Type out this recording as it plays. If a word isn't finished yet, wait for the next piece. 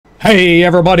Hey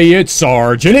everybody, it's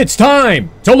Sarge, and it's time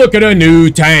to look at a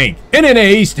new tank in an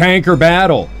ace tanker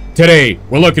battle. Today,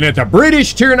 we're looking at the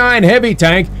British Tier 9 heavy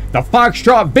tank, the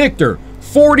Foxtrot Victor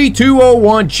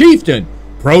 4201 Chieftain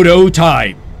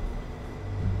Prototype.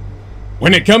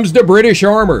 When it comes to British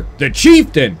armor, the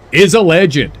Chieftain is a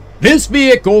legend. This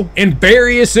vehicle, in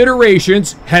various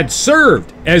iterations, had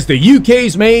served as the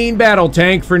UK's main battle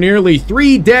tank for nearly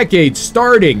 3 decades,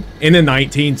 starting in the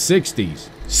 1960s.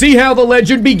 See how the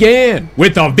legend began,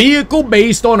 with a vehicle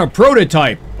based on a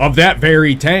prototype of that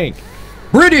very tank.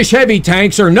 British heavy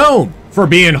tanks are known for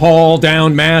being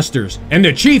haul-down masters, and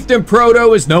the Chieftain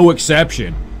Proto is no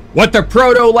exception. What the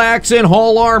Proto lacks in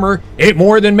hull armor, it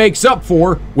more than makes up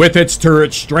for with its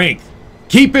turret strength.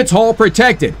 Keep its hull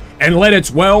protected, and let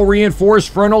its well-reinforced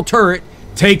frontal turret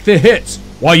take the hits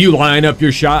while you line up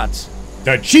your shots.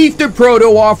 The Chieftain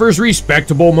Proto offers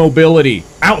respectable mobility,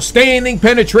 outstanding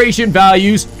penetration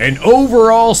values, and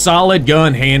overall solid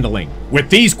gun handling. With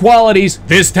these qualities,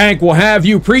 this tank will have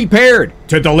you prepared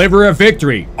to deliver a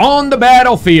victory on the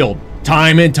battlefield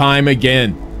time and time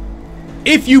again.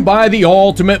 If you buy the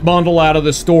ultimate bundle out of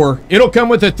the store, it'll come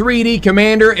with a 3D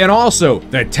commander and also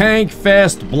the Tank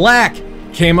Fest Black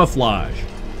Camouflage.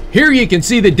 Here you can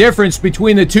see the difference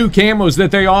between the two camos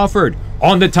that they offered.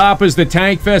 On the top is the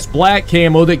Tank Fest Black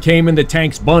camo that came in the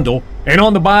tank's bundle, and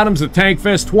on the bottom is the Tank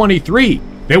Fest 23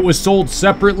 that was sold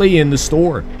separately in the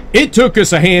store. It took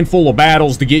us a handful of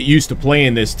battles to get used to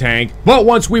playing this tank, but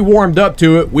once we warmed up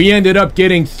to it, we ended up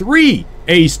getting 3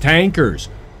 ace tankers.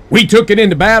 We took it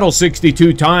into battle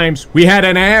 62 times, we had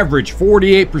an average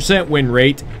 48% win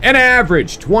rate, an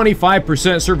average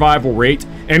 25% survival rate,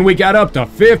 and we got up to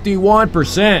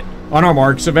 51% on our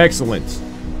marks of excellence.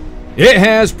 It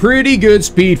has pretty good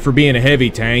speed for being a heavy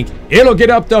tank. It'll get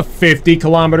up to 50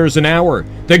 kilometers an hour.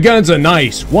 The gun's a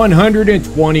nice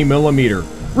 120 millimeter.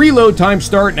 Reload time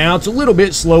starting out's a little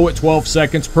bit slow at 12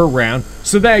 seconds per round,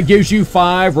 so that gives you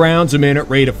 5 rounds a minute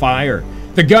rate of fire.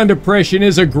 The gun depression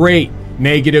is a great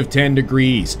 -10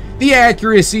 degrees. The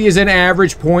accuracy is an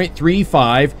average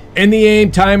 0.35, and the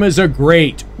aim time is a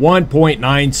great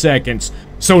 1.9 seconds.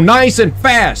 So nice and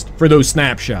fast for those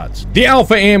snapshots. The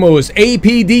alpha ammo is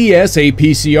APDS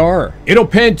APCR. It'll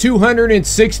pen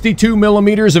 262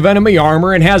 millimeters of enemy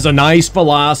armor and has a nice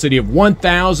velocity of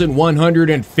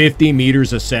 1,150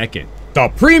 meters a second. The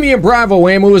premium Bravo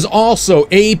ammo is also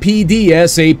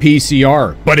APDS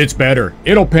APCR, but it's better.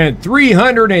 It'll pen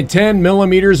 310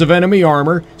 millimeters of enemy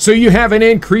armor, so you have an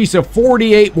increase of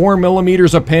 48 more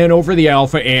millimeters of pen over the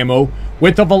alpha ammo,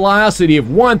 with a velocity of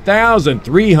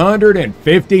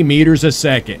 1,350 meters a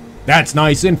second. That's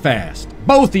nice and fast.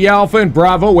 Both the alpha and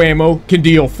Bravo ammo can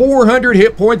deal 400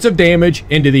 hit points of damage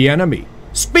into the enemy.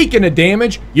 Speaking of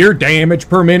damage, your damage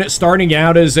per minute starting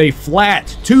out is a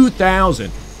flat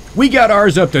 2,000. We got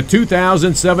ours up to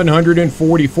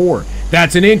 2,744.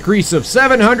 That's an increase of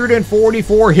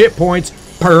 744 hit points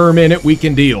per minute we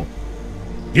can deal.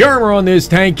 The armor on this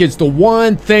tank is the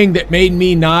one thing that made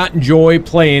me not enjoy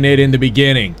playing it in the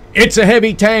beginning. It's a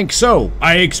heavy tank, so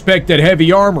I expected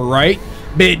heavy armor, right?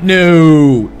 But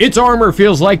no, its armor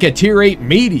feels like a tier 8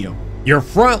 medium. Your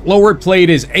front lower plate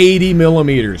is 80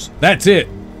 millimeters. That's it.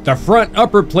 The front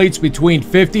upper plate's between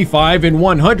 55 and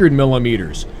 100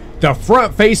 millimeters. The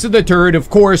front face of the turret,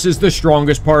 of course, is the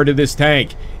strongest part of this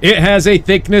tank. It has a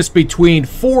thickness between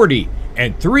 40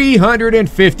 and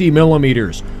 350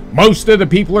 millimeters. Most of the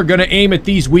people are going to aim at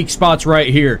these weak spots right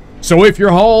here. So if you're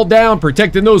hauled down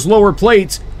protecting those lower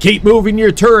plates, keep moving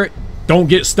your turret. Don't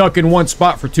get stuck in one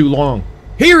spot for too long.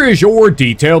 Here is your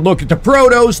detailed look at the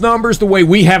Proto's numbers the way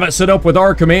we have it set up with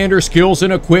our commander skills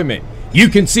and equipment. You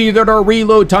can see that our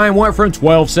reload time went from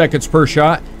 12 seconds per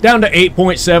shot down to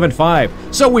 8.75,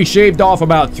 so we shaved off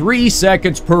about 3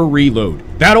 seconds per reload.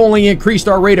 That only increased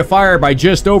our rate of fire by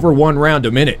just over 1 round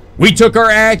a minute. We took our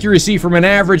accuracy from an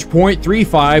average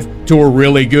 0.35 to a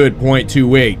really good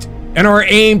 0.28, and our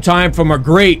aim time from a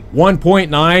great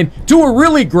 1.9 to a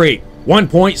really great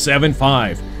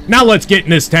 1.75. Now let's get in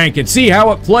this tank and see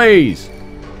how it plays.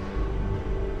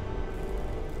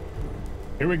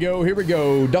 Here we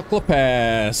go, Duck La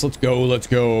Pass. Let's go. Let's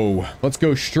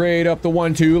go straight up the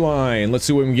 1-2 line. Let's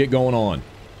see what we can get going on.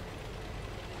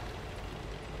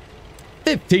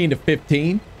 15 to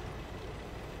 15.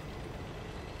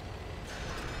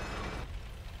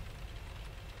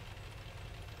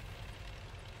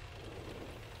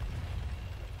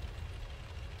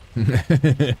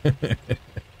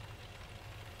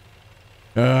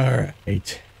 All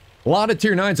right. A lot of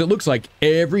tier 9s. It looks like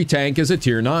every tank is a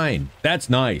tier 9.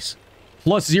 That's nice.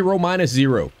 +0,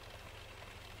 -0.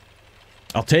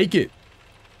 I'll take it.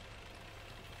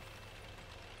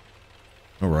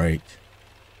 All right.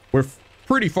 We're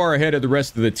pretty far ahead of the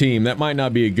rest of the team. That might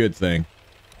not be a good thing.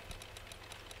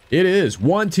 It is.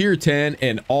 1 tier 10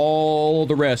 and all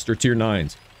the rest are tier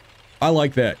 9s. I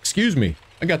like that. Excuse me.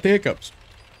 I got the hiccups.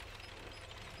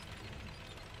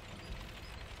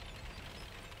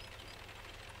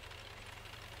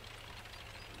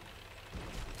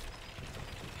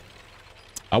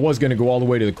 I was going to go all the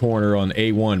way to the corner on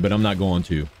A1, but I'm not going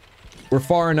to. We're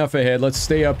far enough ahead. Let's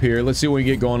stay up here. Let's see what we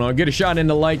get going on. Get a shot in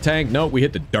the light tank. Nope, we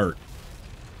hit the dirt.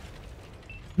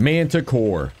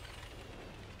 Manticore.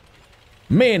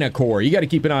 Manicore. You got to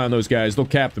keep an eye on those guys. They'll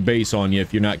cap the base on you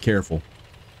if you're not careful.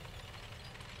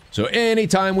 So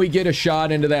anytime we get a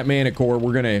shot into that Manicore,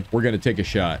 we're gonna take a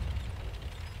shot.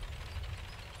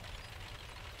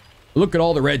 Look at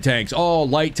all the red tanks. Oh,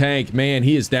 light tank, man,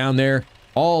 he is down there.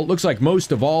 Looks like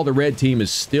most of all the red team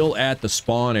is still at the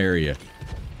spawn area.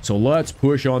 So let's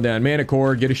push on down.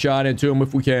 Manicore, get a shot into him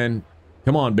if we can.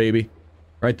 Come on, baby.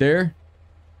 Right there.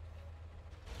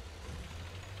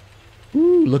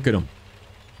 Ooh, look at him.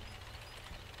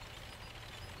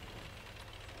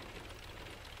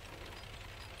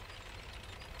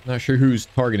 Not sure who's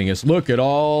targeting us. Look at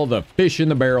all the fish in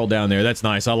the barrel down there. That's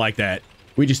nice. I like that.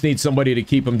 We just need somebody to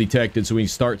keep them detected so we can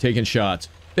start taking shots.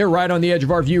 They're right on the edge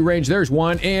of our view range. There's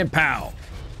one, and pow.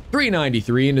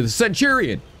 393 into the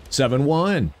Centurion.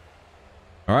 7-1.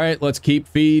 All right, let's keep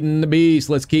feeding the beast.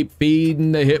 Let's keep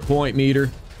feeding the hit point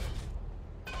meter.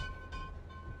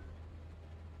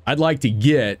 I'd like to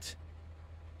get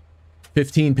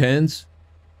 15 pens.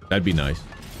 That'd be nice.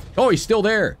 Oh, he's still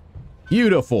there.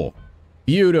 Beautiful.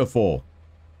 Beautiful.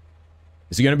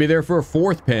 Is he going to be there for a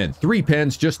 4th pen? 3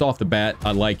 pens just off the bat.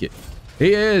 I like it.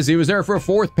 He is. He was there for a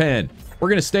 4th pen. We're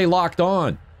going to stay locked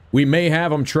on. We may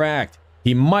have him tracked.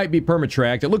 He might be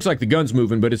perma-tracked. It looks like the gun's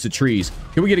moving, but it's the trees.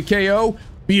 Can we get a KO?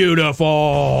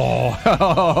 Beautiful.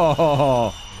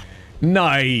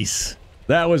 Nice.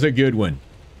 That was a good one.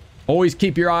 Always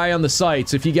keep your eye on the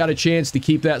sights if you got a chance to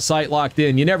keep that sight locked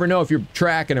in. You never know if you're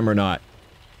tracking him or not.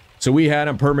 So we had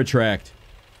him perma-tracked.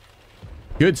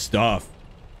 Good stuff.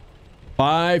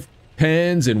 5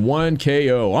 pens and 1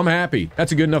 KO. I'm happy.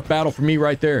 That's a good enough battle for me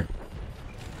right there.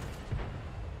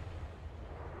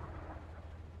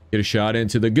 Get a shot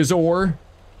into the Gazor.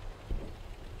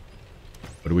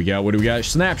 What do we got? What do we got?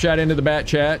 Snapshot into the bat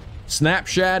chat.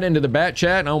 Snapshot into the bat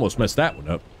chat. I almost messed that one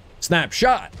up.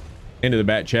 Snapshot into the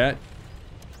bat chat.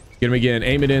 Get him again.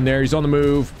 Aim it in there. He's on the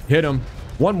move. Hit him.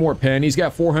 1 more pen. He's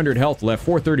got 400 health left.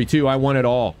 432. I want it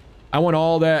all. I want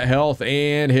all that health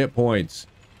and hit points.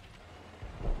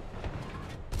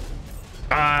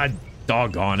 Ah,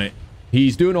 doggone it.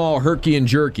 He's doing all herky and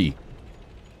jerky.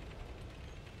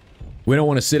 We don't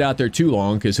want to sit out there too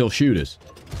long because he'll shoot us.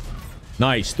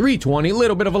 Nice. 320. A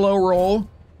little bit of a low roll.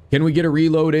 Can we get a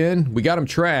reload in? We got him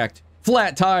tracked.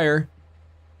 Flat tire.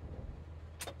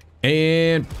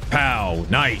 And pow.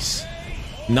 Nice.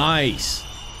 Nice.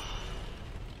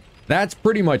 That's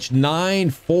pretty much 9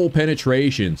 full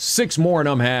penetrations. 6 more and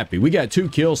I'm happy. We got 2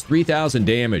 kills, 3,000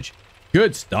 damage.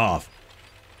 Good stuff.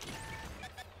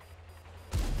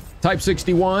 Type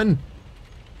 61.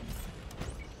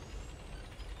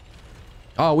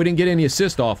 Oh, we didn't get any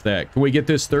assist off that. Can we get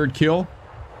this 3rd kill?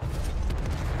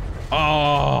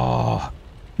 Oh,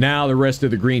 now the rest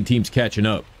of the green team's catching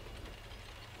up.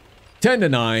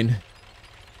 10-9.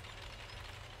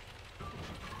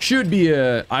 Should be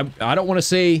a, I don't want to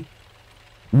say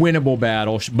winnable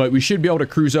battle, but we should be able to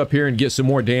cruise up here and get some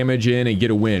more damage in and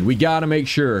get a win. We got to make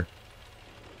sure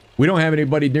we don't have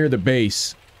anybody near the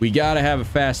base. We got to have a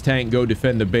fast tank go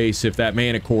defend the base if that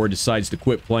Manicore decides to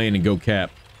quit playing and go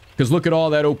cap. Because look at all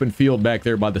that open field back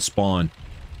there by the spawn.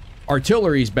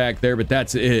 Artillery's back there, but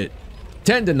that's it.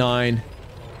 10-9.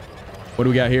 What do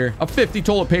we got here? A 50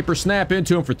 toilet paper snap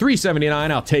into him for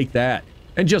 379. I'll take that.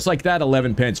 And just like that,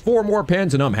 11 pens. 4 more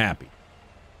pens and I'm happy.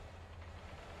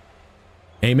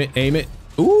 Aim it, aim it.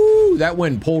 Ooh, that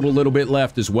one pulled a little bit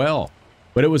left as well.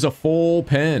 But it was a full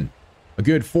pen. A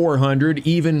good 400,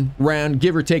 even round,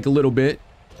 give or take a little bit.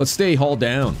 Let's stay hauled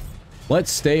down.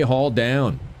 Let's stay hauled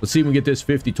down. Let's see if we can get this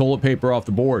 50 toilet paper off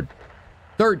the board.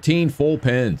 13 full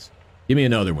pens. Give me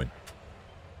another one.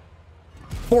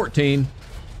 14.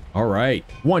 All right.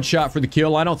 1 shot for the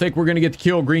kill. I don't think we're going to get the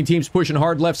kill. Green team's pushing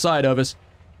hard left side of us.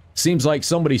 Seems like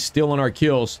somebody's stealing our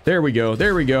kills. There we go.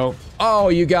 There we go. Oh,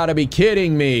 you got to be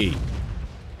kidding me.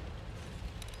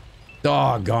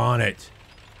 Doggone it.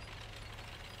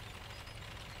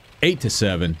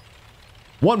 8-7.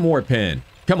 1 more pen.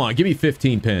 Come on, give me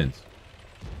 15 pens.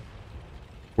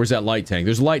 Where's that light tank?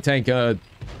 There's a light tank. I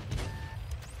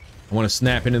want to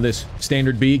snap into this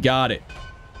standard B. Got it.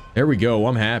 There we go.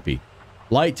 I'm happy.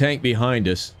 Light tank behind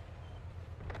us.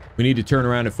 We need to turn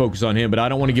around and focus on him, but I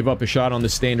don't want to give up a shot on the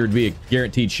standard be a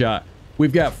guaranteed shot.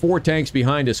 We've got 4 tanks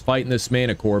behind us fighting this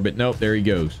mana core, but nope, there he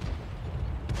goes.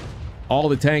 All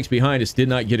the tanks behind us did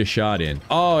not get a shot in.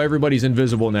 Oh, everybody's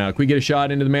invisible now. Can we get a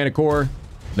shot into the mana core?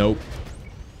 Nope.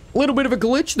 A little bit of a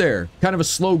glitch there. Kind of a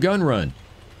slow gun run.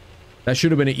 That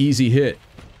should have been an easy hit.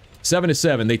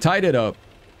 7-7. They tied it up.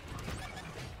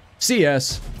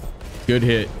 CS. Good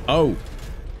hit. Oh.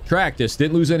 Tracked us.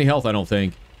 Didn't lose any health, I don't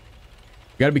think.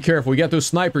 Gotta be careful. We got those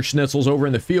sniper schnitzels over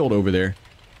in the field over there.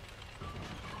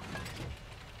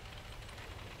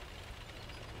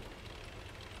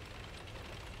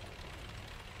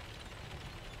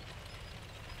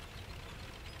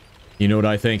 You know what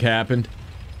I think happened?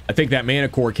 I think that mana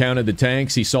core counted the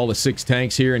tanks. He saw the 6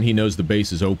 tanks here, and he knows the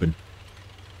base is open.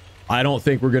 I don't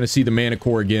think we're going to see the mana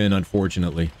core again,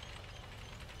 unfortunately.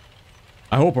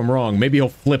 I hope I'm wrong. Maybe he'll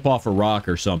flip off a rock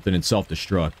or something and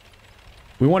self-destruct.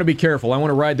 We want to be careful. I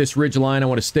want to ride this ridge line. I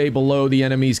want to stay below the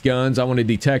enemy's guns. I want to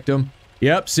detect them.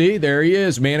 Yep, see? There he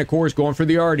is. Mana core's going for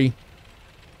the arty.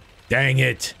 Dang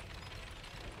it.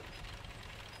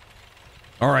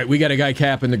 Alright, we got a guy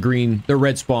capping the green, the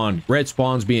red spawn. Red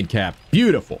spawn's being capped.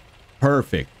 Beautiful.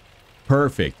 Perfect.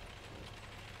 Perfect.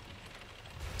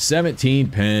 17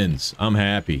 pens. I'm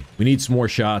happy. We need some more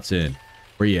shots in.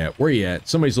 Where you at? Where you at?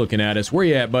 Somebody's looking at us. Where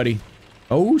you at, buddy?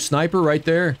 Oh, sniper right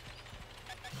there.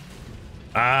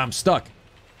 Ah, I'm stuck.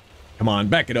 Come on,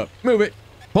 back it up. Move it.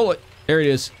 Pull it. There it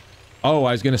is. Oh,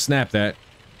 I was going to snap that.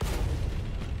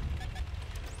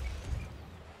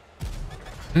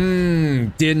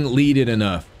 Didn't lead it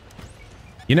enough.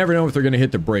 You never know if they're going to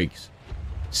hit the brakes.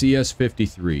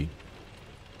 CS-53.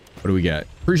 What do we got?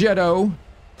 Progetto.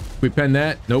 We pen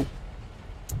that? Nope.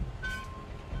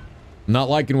 Not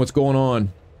liking what's going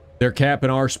on. They're capping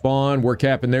our spawn. We're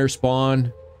capping their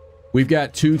spawn. We've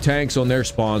got 2 tanks on their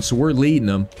spawn, so we're leading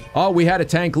them. Oh, we had a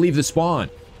tank leave the spawn.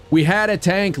 We had a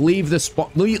tank leave the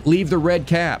spawn, leave the red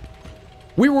cap.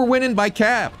 We were winning by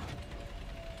cap.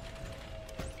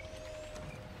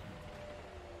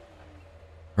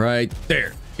 Right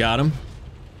there. Got him.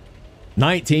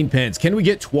 19 pens. Can we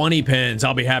get 20 pens?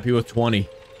 I'll be happy with 20.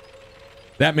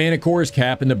 That mana core is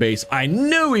capping the base. I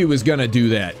knew he was going to do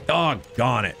that.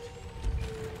 Doggone it.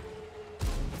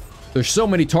 There's so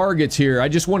many targets here. I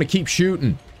just want to keep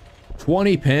shooting.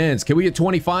 20 pens. Can we get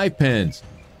 25 pens?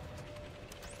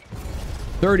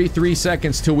 33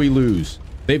 seconds till we lose.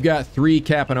 They've got 3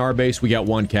 capping our base. We got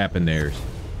 1 capping theirs.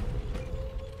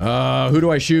 Who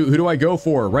do I shoot? Who do I go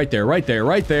for? Right there, right there,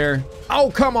 right there. Oh,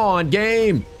 come on,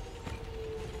 game.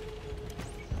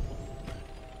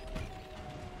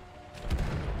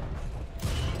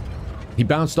 He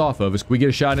bounced off of us. Can we get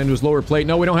a shot into his lower plate?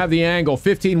 No, we don't have the angle.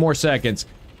 15 more seconds.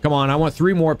 Come on, I want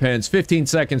 3 more pens. 15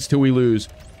 seconds till we lose.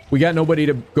 We got nobody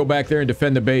to go back there and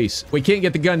defend the base. We can't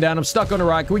get the gun down. I'm stuck on a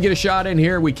rock. Can we get a shot in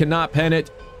here? We cannot pen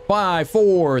it. 5,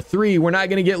 4, 3. We're not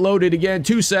going to get loaded again.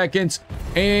 2 seconds.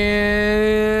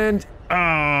 And...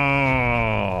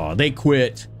 oh, they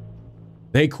quit.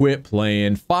 They quit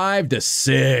playing.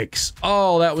 5-6.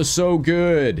 Oh, that was so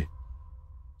good.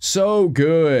 So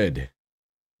good.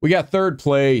 We got 3rd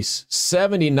place.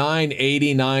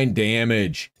 7989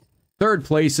 damage. 3rd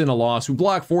place in a loss. We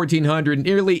blocked 1,400.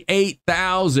 Nearly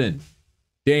 8,000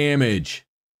 damage.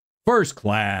 First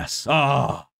class.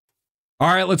 Oh.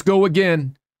 All right, let's go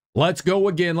again. Let's go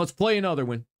again. Let's play another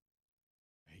one.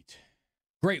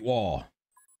 Great Wall.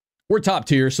 We're top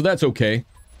tier, so that's okay.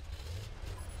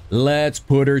 Let's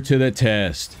put her to the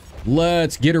test.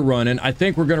 Let's get her running. I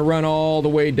think we're going to run all the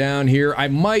way down here.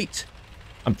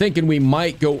 I'm thinking we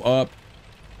might go up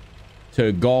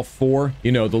to Gulf 4.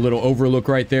 You know, the little overlook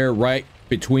right there, right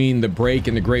between the break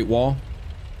and the Great Wall.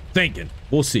 Thinking.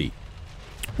 We'll see.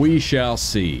 We shall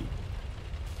see.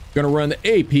 Gonna run the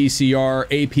APCR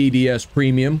APDS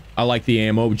Premium. I like the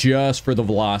ammo just for the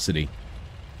velocity.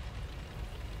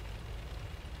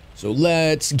 So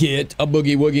let's get a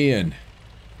boogie woogie in.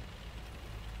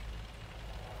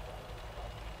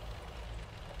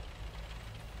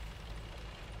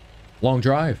 Long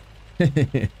drive.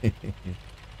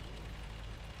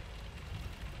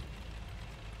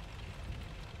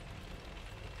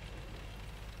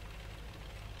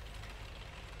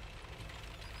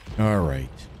 All right.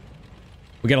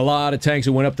 We got a lot of tanks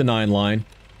that went up the 9 line.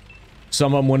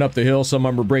 Some of them went up the hill, some of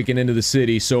them were breaking into the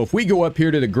city. So if we go up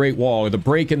here to the Great Wall, or the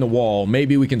break in the wall,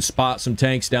 maybe we can spot some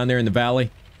tanks down there in the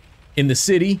valley, in the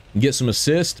city, and get some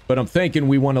assist. But I'm thinking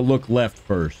we want to look left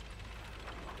first.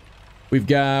 We've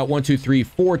got 1, 2, 3,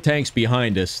 4 tanks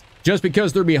behind us. Just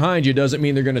because they're behind you doesn't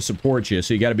mean they're going to support you,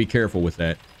 so you got to be careful with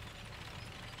that.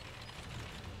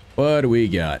 What do we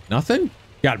got? Nothing?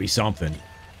 Got to be something.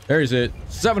 There's it.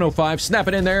 705. Snap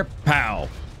it in there. Pow.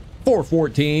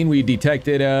 414. We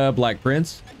detected Black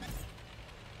Prince.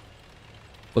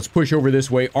 Let's push over this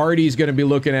way. Artie's going to be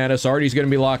looking at us. Artie's going to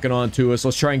be locking on to us.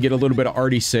 Let's try and get a little bit of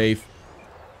Artie safe.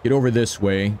 Get over this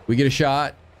way. We get a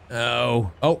shot.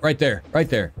 Oh. Oh, right there. Right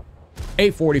there.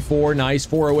 844. Nice.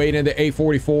 408 into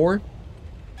 844.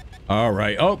 All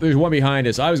right. Oh, there's one behind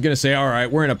us. I was going to say, all right,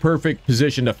 we're in a perfect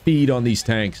position to feed on these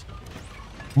tanks.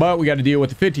 But we got to deal with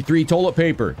the 53 toilet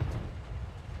paper.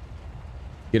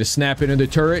 Get a snap into the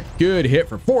turret. Good hit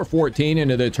for 414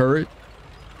 into the turret.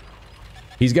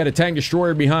 He's got a tank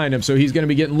destroyer behind him, so he's going to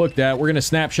be getting looked at. We're going to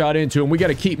snapshot into him. We got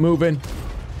to keep moving.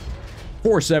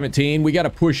 417. We got to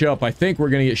push up. I think we're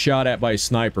going to get shot at by a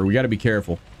sniper. We got to be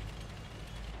careful.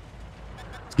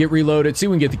 Let's get reloaded. See if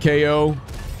we can get the KO.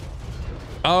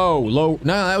 Oh, low.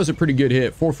 No, that was a pretty good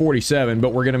hit. 447,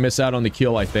 but we're going to miss out on the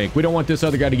kill, I think. We don't want this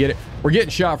other guy to get it. We're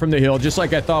getting shot from the hill, just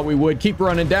like I thought we would. Keep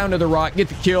running down to the rock. Get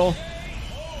the kill.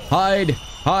 Hide,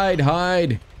 hide,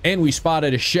 hide. And we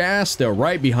spotted a Shasta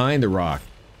right behind the rock.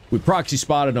 We proxy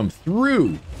spotted him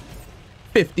through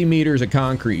 50 meters of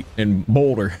concrete and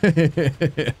boulder.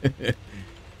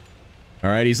 All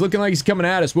right, he's looking like he's coming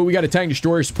at us, but we got a tank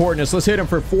destroyer supporting us. Let's hit him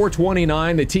for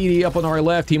 429. The TD up on our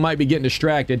left. He might be getting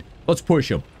distracted. Let's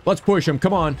push him. Let's push him.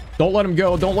 Come on. Don't let him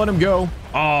go. Don't let him go.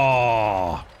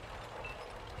 Oh.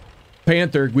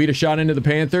 Panther. Guida shot into the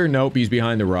Panther. Nope, he's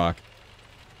behind the rock.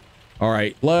 All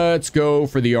right, let's go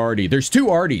for the Artie. There's two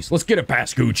Arties. Let's get a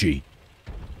Pascucci.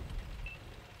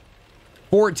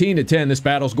 14 to 10. This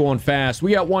battle's going fast.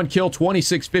 We got one kill,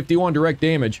 2651 direct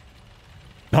damage.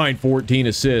 914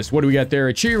 assists. What do we got there?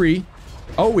 A Cheery.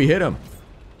 Oh, we hit him.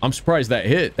 I'm surprised that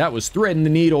hit. That was threading the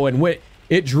needle and went.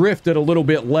 It drifted a little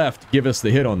bit left to give us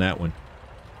the hit on that one.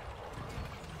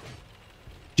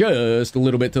 Just a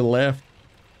little bit to the left.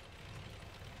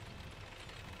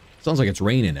 Sounds like it's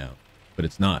raining out, but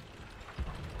it's not.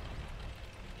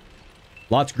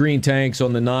 Lots of green tanks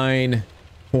on the 9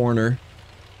 corner.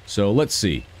 So let's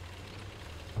see.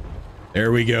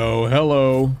 There we go.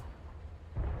 Hello.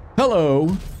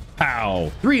 Hello.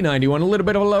 Pow. 391. A little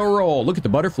bit of a low roll. Look at the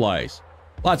butterflies.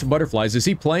 Lots of butterflies. Is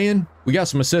he playing? We got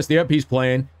some assists. Yep, he's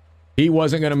playing. He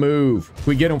wasn't going to move. Can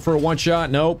we get him for a one shot?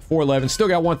 Nope. 411. Still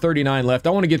got 139 left.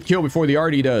 I want to get killed before the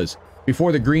Artie does.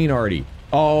 Before the green Artie.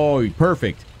 Oh,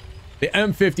 perfect. The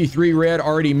M53 red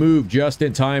Artie moved just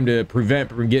in time to prevent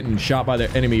from getting shot by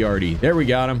the enemy Artie. There we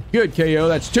got him. Good KO.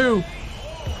 That's 2.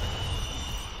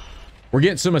 We're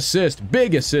getting some assist.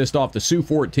 Big assist off the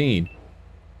Su-14.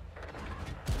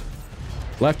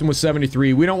 Left him with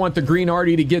 73. We don't want the green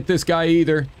Artie to get this guy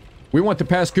either. We want the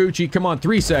Pascucci. Come on,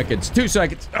 3 seconds. 2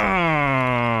 seconds.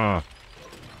 Ah!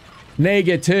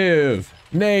 Negative.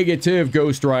 Negative,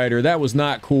 Ghost Rider. That was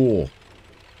not cool.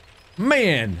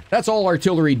 Man, that's all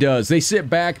artillery does. They sit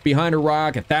back behind a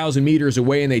rock 1,000 meters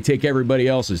away and they take everybody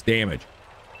else's damage.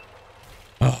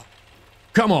 Oh,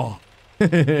 come on. All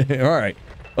right,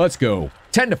 let's go.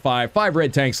 10 to 5. 5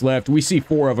 red tanks left. We see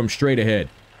 4 of them straight ahead.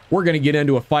 We're going to get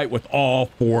into a fight with all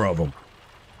 4 of them.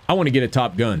 I want to get a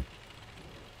top gun.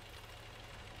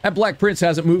 That Black Prince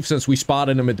hasn't moved since we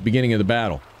spotted him at the beginning of the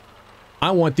battle.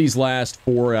 I want these last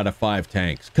 4 out of 5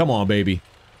 tanks. Come on, baby.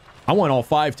 I want all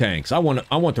 5 tanks. I want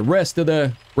the rest of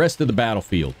the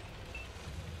battlefield.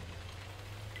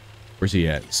 Where's he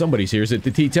at? Somebody's here. Is it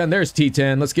the T10? There's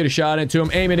T10. Let's get a shot into him.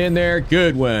 Aim it in there.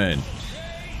 Good one.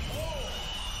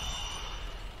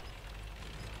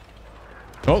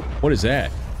 Oh, what is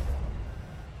that?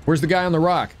 Where's the guy on the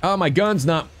rock? Oh, my gun's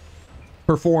not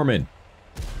performing.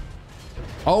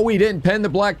 Oh, we didn't pen the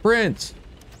Black Prince.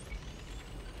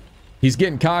 He's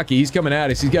getting cocky. He's coming at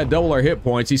us. He's got double our hit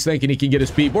points. He's thinking he can get his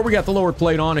beat. But we got the lower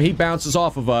plate on, and he bounces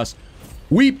off of us.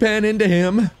 We pen into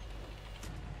him.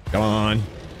 Come on.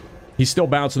 He's still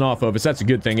bouncing off of us. That's a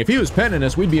good thing. If he was penning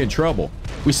us, we'd be in trouble.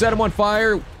 We set him on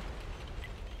fire.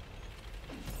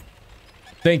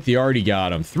 I think the Artie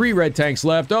got him. 3 red tanks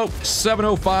left. Oh,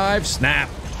 705. Snap.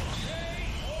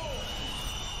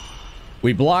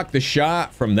 We blocked the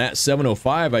shot from that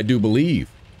 705, I do believe.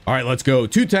 All right, let's go.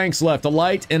 2 tanks left, a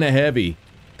light and a heavy.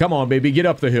 Come on, baby, get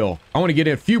up the hill. I want to get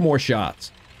in a few more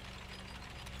shots.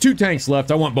 2 tanks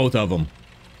left. I want both of them.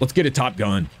 Let's get a top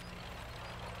gun.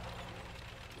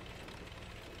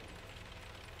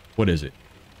 What is it?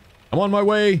 I'm on my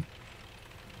way.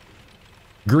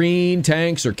 Green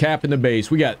tanks are capping the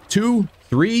base. We got 2,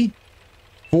 3,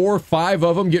 4, 5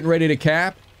 of them getting ready to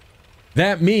cap.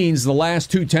 That means the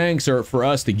last 2 tanks are for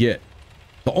us to get.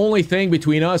 The only thing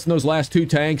between us and those last 2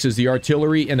 tanks is the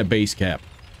artillery and the base cap.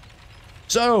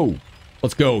 So,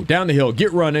 let's go. Down the hill.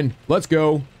 Get running. Let's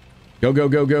go. Go, go,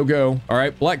 go, go, go. All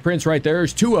right, Black Prince right there.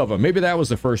 There's 2 of them. Maybe that was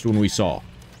the first one we saw.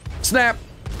 Snap.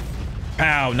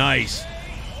 Pow, nice.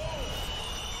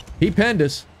 He pinned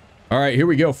us. All right, here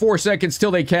we go. 4 seconds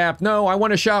till they cap. No, I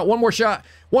want a shot. One more shot.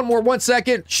 One more, 1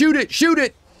 second. Shoot it, shoot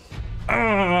it.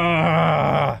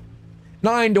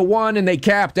 9-1, and they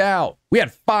capped out. We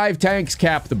had 5 tanks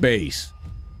cap the base.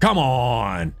 Come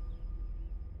on.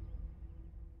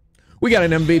 We got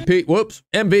an MVP. Whoops,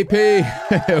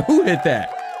 MVP. Who hit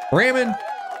that? Raymond.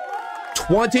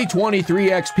 2023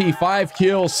 XP, 5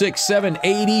 kills, 6, 7,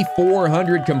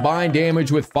 8,400 combined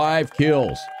damage with 5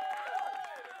 kills.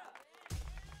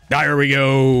 There we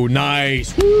go.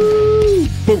 Nice. Woo!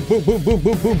 Boom, boom, boom, boom,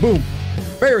 boom, boom, boom.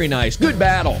 Very nice. Good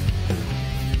battle.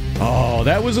 Oh,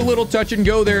 that was a little touch and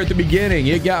go there at the beginning.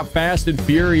 It got fast and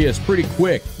furious pretty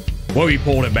quick. Whoa, he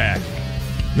pulled it back.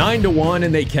 9-1,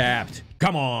 and they capped.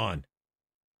 Come on.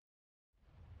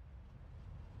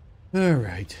 All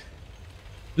right.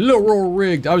 Low roll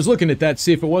rigged. I was looking at that to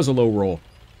see if it was a low roll.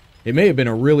 It may have been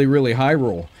a really, really high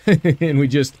roll. And we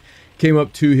just came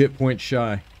up 2 hit points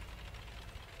shy.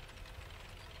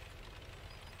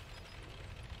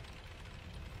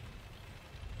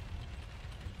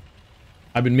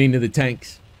 I've been mean to the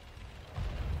tanks.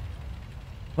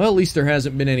 Well, at least there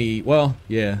hasn't been any... Well,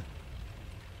 yeah.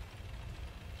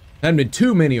 Hasn't been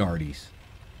too many arties.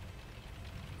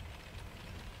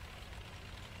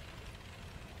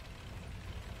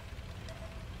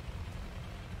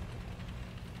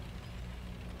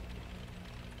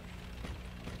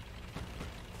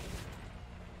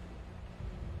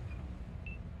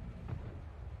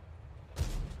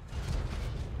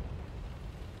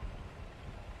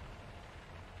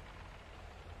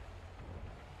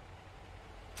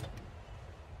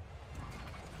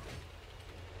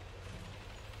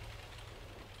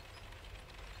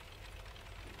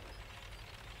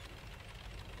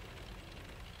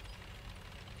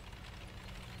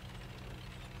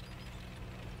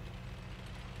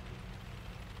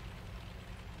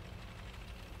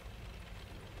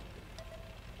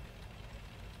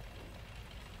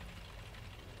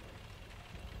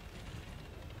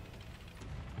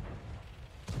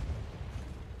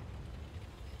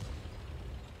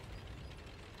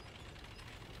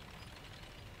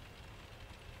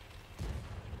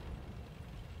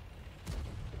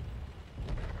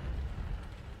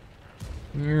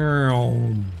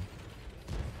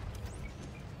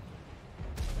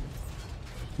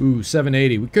 Ooh,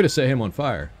 780. We could have set him on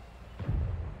fire.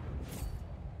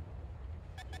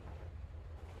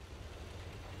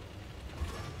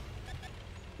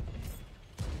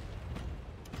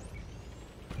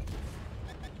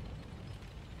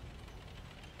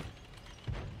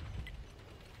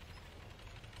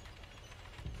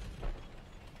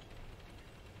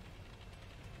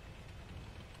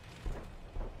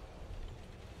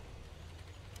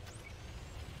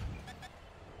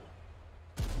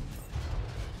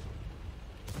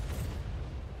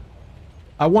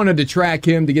 I wanted to track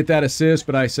him to get that assist,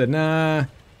 but I said, nah,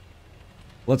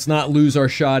 let's not lose our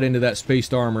shot into that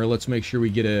spaced armor. Let's make sure we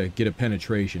get a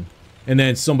penetration. And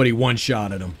then somebody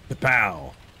one-shotted him.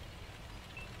 Pow!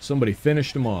 Somebody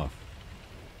finished him off.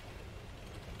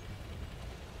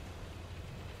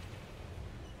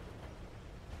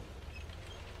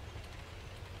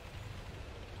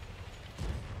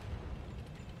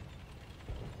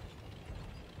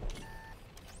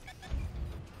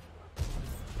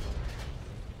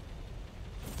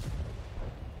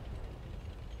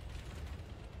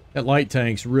 That light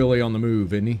tank's really on the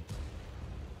move, isn't he?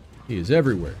 He is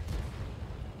everywhere.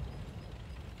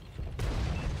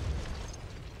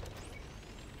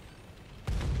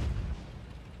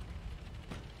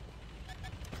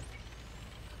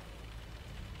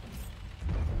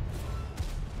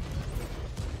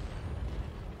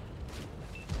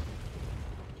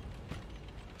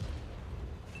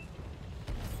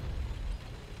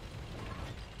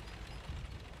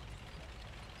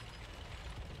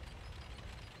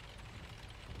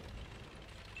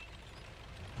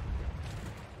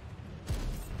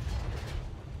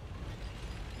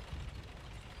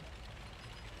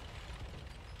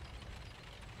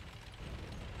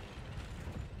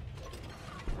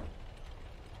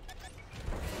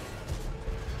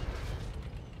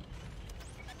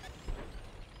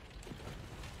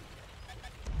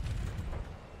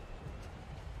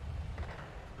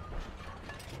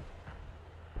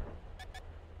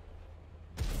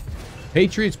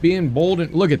 Patriot's being bold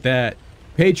and look at that.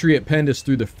 Patriot penned us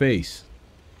through the face.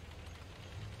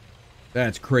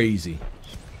 That's crazy.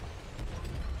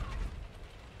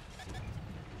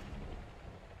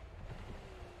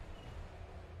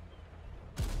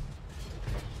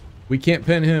 We can't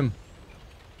pin him.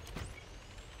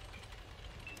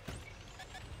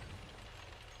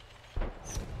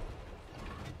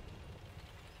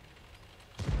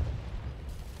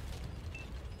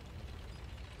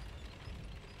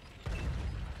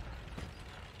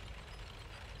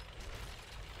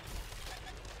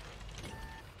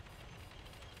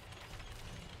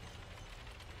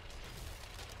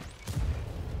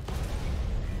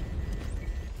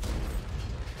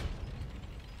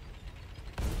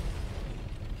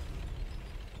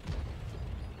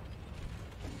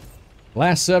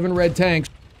 Last 7 red tanks.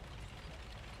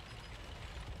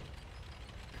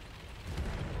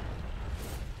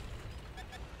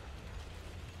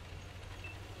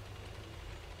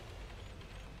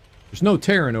 There's no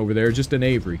Terran over there, just an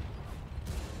Avery.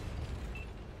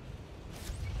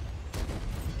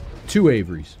 2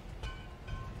 Averys.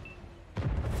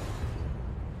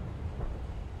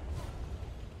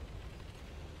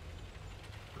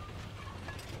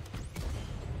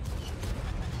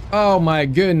 Oh my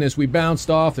goodness, we bounced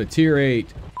off the tier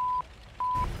 8.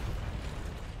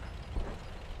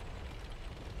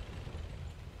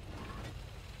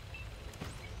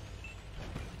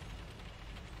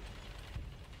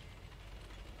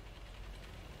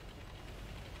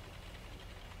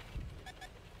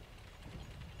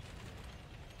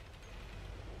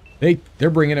 They're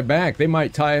bringing it back. They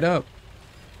might tie it up.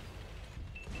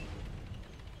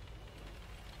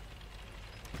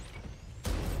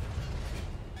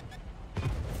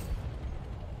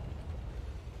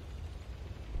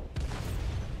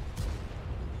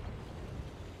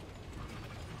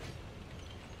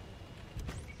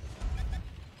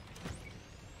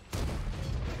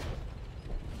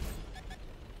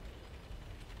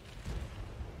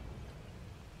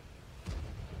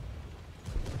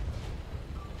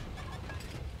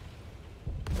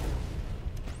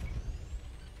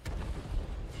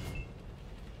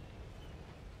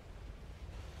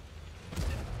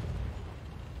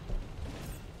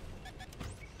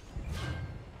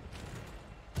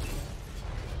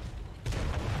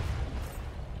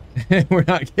 We're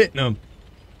not getting them.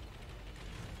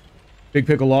 Big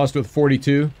Pickle lost with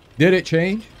 42. Did it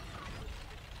change?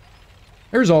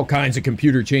 There's all kinds of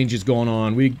computer changes going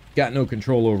on. We got no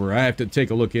control over. I have to take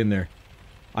a look in there.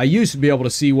 I used to be able to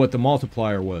see what the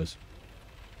multiplier was.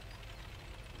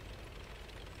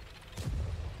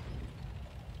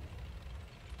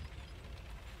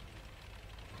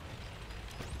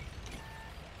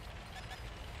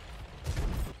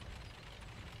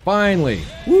 Finally.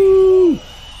 Woo!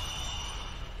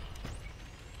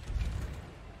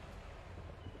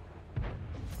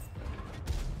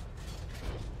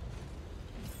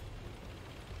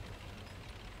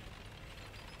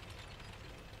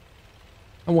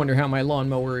 I wonder how my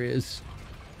lawnmower is.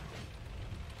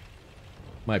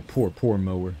 My poor, poor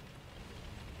mower.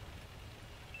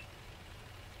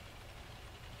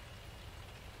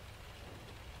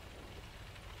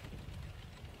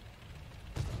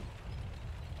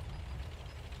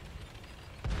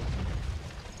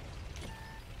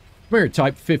 Come here,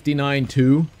 Type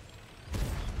 59-2.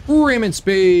 Ramming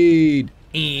speed.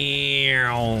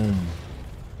 Ew.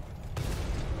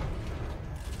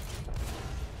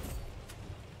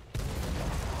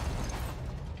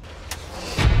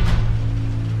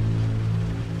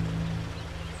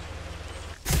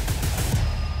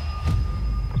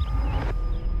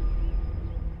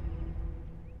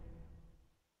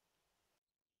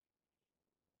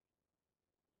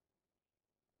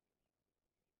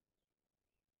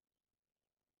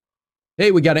 Hey,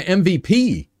 we got an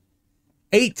MVP.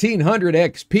 1800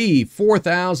 XP,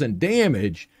 4000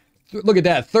 damage. Look at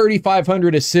that,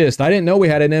 3500 assist. I didn't know we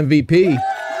had an MVP.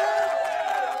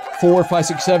 4, 5,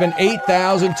 6, 7,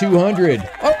 8,200.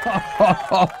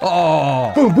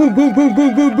 Oh, boom, boom, boom, boom,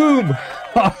 boom, boom, boom.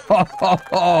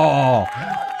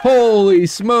 Holy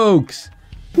smokes.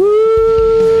 Woo!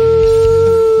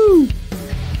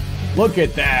 Look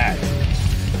at that.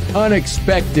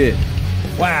 Unexpected.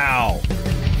 Wow.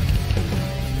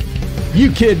 You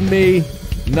kidding me?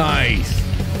 Nice.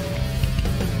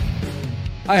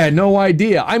 I had no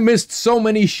idea. I missed so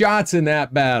many shots in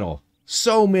that battle.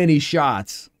 So many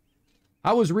shots.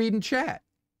 I was reading chat.